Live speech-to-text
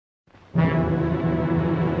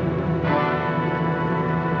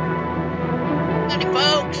Howdy,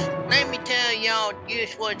 folks. Let me tell y'all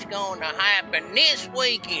just what's going to happen this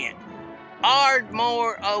weekend.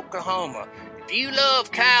 Ardmore, Oklahoma. If you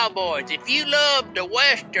love cowboys, if you love the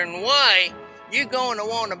Western way, you're going to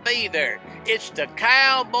want to be there. It's the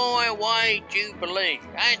Cowboy Way Jubilee.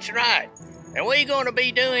 That's right. And we're going to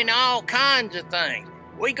be doing all kinds of things.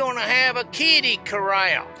 We're going to have a kiddie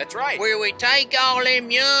corral. That's right. Where we take all them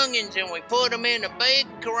youngins and we put them in a big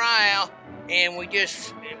corral and we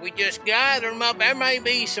just gather them up. There may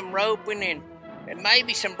be some roping and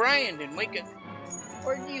maybe some branding.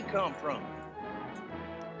 Where do you come from?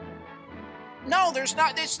 No, there's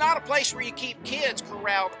not. It's not a place where you keep kids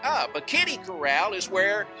corralled up. A kiddie corral is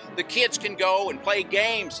where the kids can go and play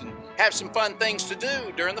games and have some fun things to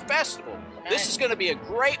do during the festival. This is going to be a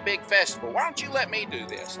great big festival. Why don't you let me do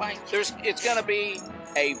this? It's going to be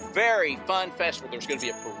a very fun festival. There's going to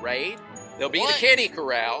be a parade. There'll be the kiddie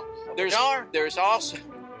corral. There's also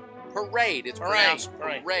parade. It's pronounced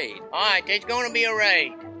parade. All right, there's going to be a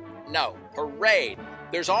raid. No, parade.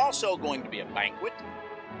 There's also going to be a banquet.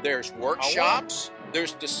 There's workshops.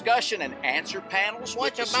 There's discussion and answer panels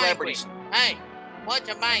with the celebrities. Hey, what's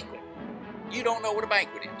a banquet? You don't know what a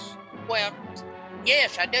banquet is? Well,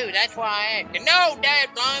 yes, I do. That's why I asked. No, Dad,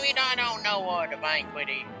 Blummy, I don't know what a banquet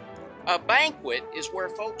is. A banquet is where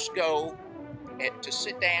folks go to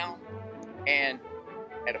sit down and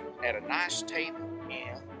at a nice table,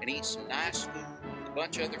 and eat some nice food with a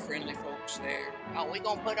bunch of other friendly folks there. Oh, we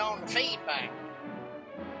gonna put on the feedback.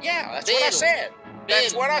 Yeah, that's what I said.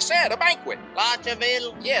 That's what I said, a banquet. Lots of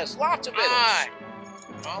victuals? Yes, lots of victuals.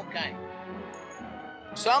 All right. Okay.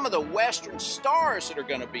 Some of the Western stars that are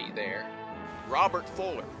going to be there: Robert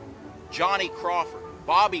Fuller, Johnny Crawford,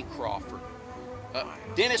 Bobby Crawford,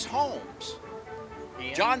 Dennis Holmes,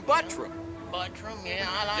 John Buttram. Buttram, yeah,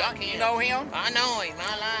 I like him. You know him? I know him.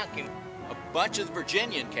 I like him. A bunch of the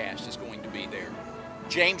Virginian cast is going to be there.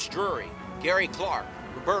 James Drury, Gary Clark,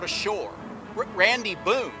 Roberta Shore, Randy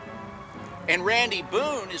Boone. And Randy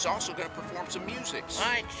Boone is also going to perform some music.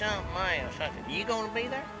 Right, something else. You going to be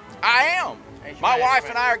there? I am. My wife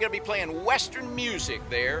and I are going to be playing Western music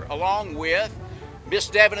there, along with Miss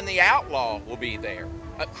Devon and the Outlaw will be there.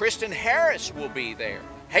 Kristen Harris will be there.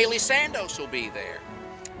 Haley Sandos will be there.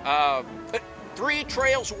 Three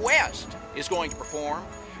Trails West is going to perform,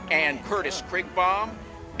 and Curtis Krigbaum,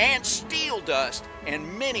 and Steel Dust,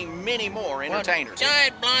 and many, many more entertainers.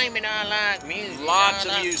 Don't blame it, I like music. Lots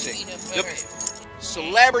of music.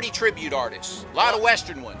 Celebrity tribute artists. A lot of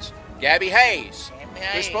Western ones. Gabby Hayes.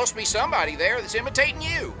 There's supposed to be somebody there that's imitating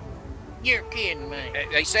you. You're kidding me.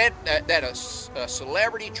 They said that a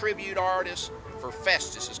celebrity tribute artist for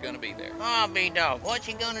Festus is going to be there. I'll be dog. What's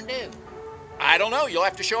he going to do? I don't know. You'll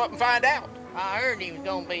have to show up and find out. I heard he was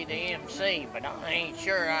going to be the MC, but I ain't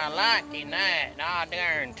sure I liked him that. I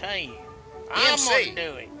guarantee you. I'm going to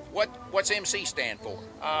do it. What's MC stand for?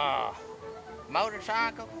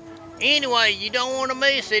 Motorcycle? Anyway, you don't want to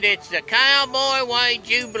miss it. It's the Cowboy Way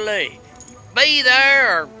Jubilee. Be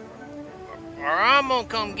there or I'm going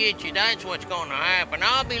to come get you. That's what's going to happen.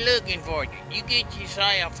 I'll be looking for you. You get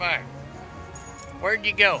yourself there. Where'd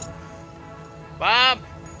you go? Bob?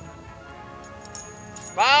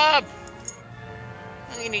 Bob?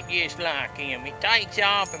 Ain't it just like him? He takes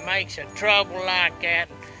off and makes a trouble like that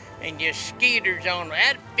and just skitters on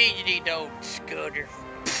that fidgety old scooter.